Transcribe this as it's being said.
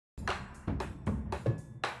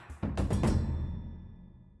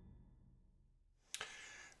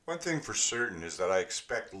One thing for certain is that I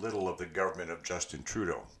expect little of the government of Justin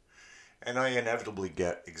Trudeau, and I inevitably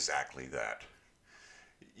get exactly that.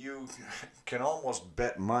 You can almost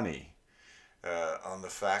bet money on the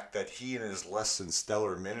fact that he and his less than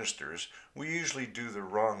stellar ministers will usually do the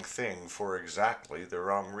wrong thing for exactly the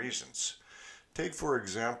wrong reasons. Take, for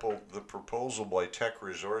example, the proposal by Teck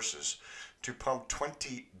Resources to pump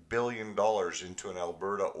 $20 billion into an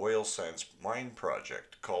Alberta oil sands mine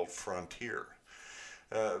project called Frontier.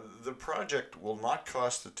 The project will not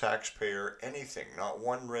cost the taxpayer anything, not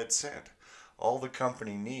one red cent. All the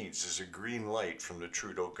company needs is a green light from the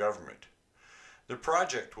Trudeau government. The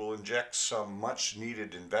project will inject some much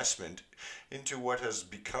needed investment into what has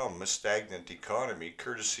become a stagnant economy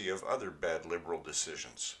courtesy of other bad Liberal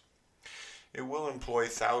decisions. It will employ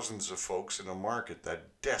thousands of folks in a market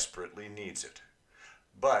that desperately needs it.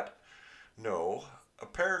 But, no,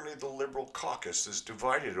 apparently the Liberal caucus is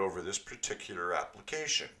divided over this particular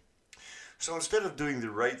application. So instead of doing the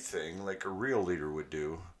right thing like a real leader would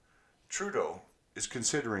do, Trudeau is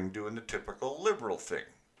considering doing the typical Liberal thing.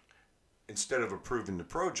 Instead of approving the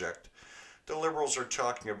project, the Liberals are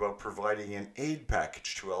talking about providing an aid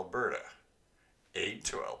package to Alberta. Aid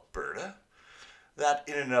to Alberta? That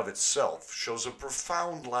in and of itself shows a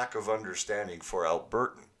profound lack of understanding for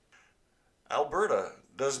Albertan. Alberta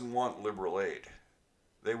doesn't want Liberal aid.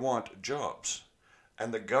 They want jobs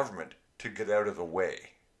and the government to get out of the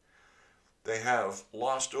way. They have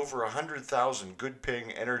lost over 100,000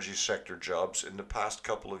 good-paying energy sector jobs in the past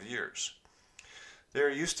couple of years. They are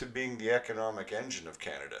used to being the economic engine of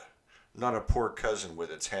Canada, not a poor cousin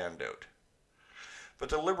with its hand out. But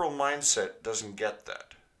the Liberal mindset doesn't get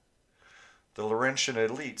that. The Laurentian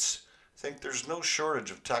elites think there's no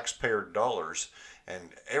shortage of taxpayer dollars and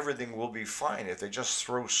everything will be fine if they just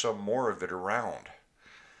throw some more of it around.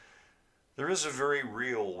 There is a very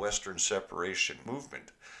real Western separation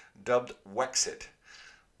movement, dubbed Wexit.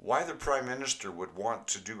 Why the Prime Minister would want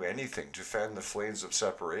to do anything to fan the flames of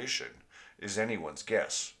separation is anyone's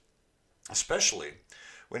guess, especially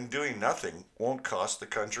when doing nothing won't cost the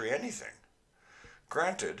country anything.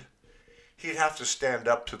 Granted, he'd have to stand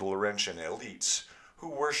up to the Laurentian elites who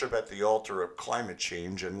worship at the altar of climate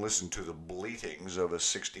change and listen to the bleatings of a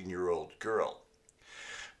 16-year-old girl.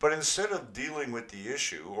 But instead of dealing with the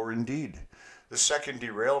issue, or indeed the second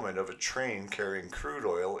derailment of a train carrying crude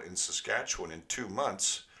oil in Saskatchewan in 2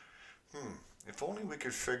 months, if only we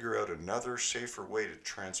could figure out another, safer way to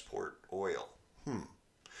transport oil.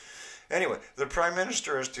 Anyway, the Prime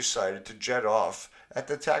Minister has decided to jet off at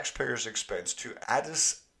the taxpayers' expense to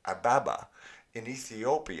Addis Ababa in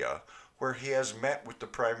Ethiopia, where he has met with the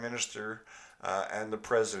Prime Minister and the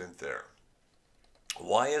President there.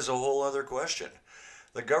 Why is a whole other question.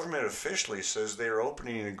 The government officially says they are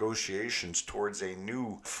opening negotiations towards a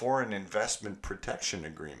new foreign investment protection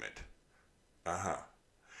agreement.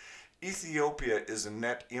 Ethiopia is a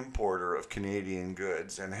net importer of Canadian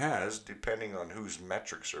goods and has, depending on whose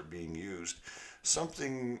metrics are being used,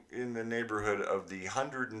 something in the neighborhood of the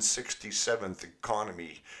 167th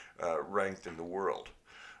economy ranked in the world.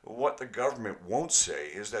 What the government won't say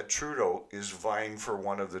is that Trudeau is vying for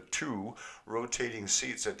one of the 2 rotating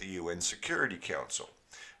seats at the UN Security Council.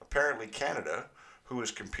 Apparently Canada, who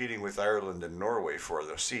is competing with Ireland and Norway for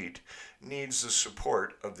the seat, needs the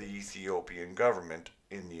support of the Ethiopian government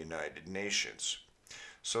in the United Nations.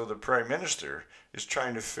 So the Prime Minister is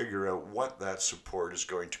trying to figure out what that support is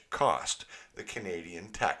going to cost the Canadian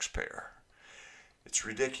taxpayer. It's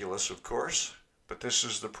ridiculous, of course, but this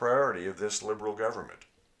is the priority of this Liberal government.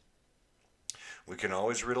 We can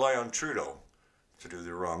always rely on Trudeau to do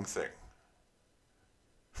the wrong thing.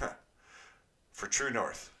 For True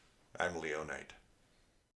North, I'm Leo Knight.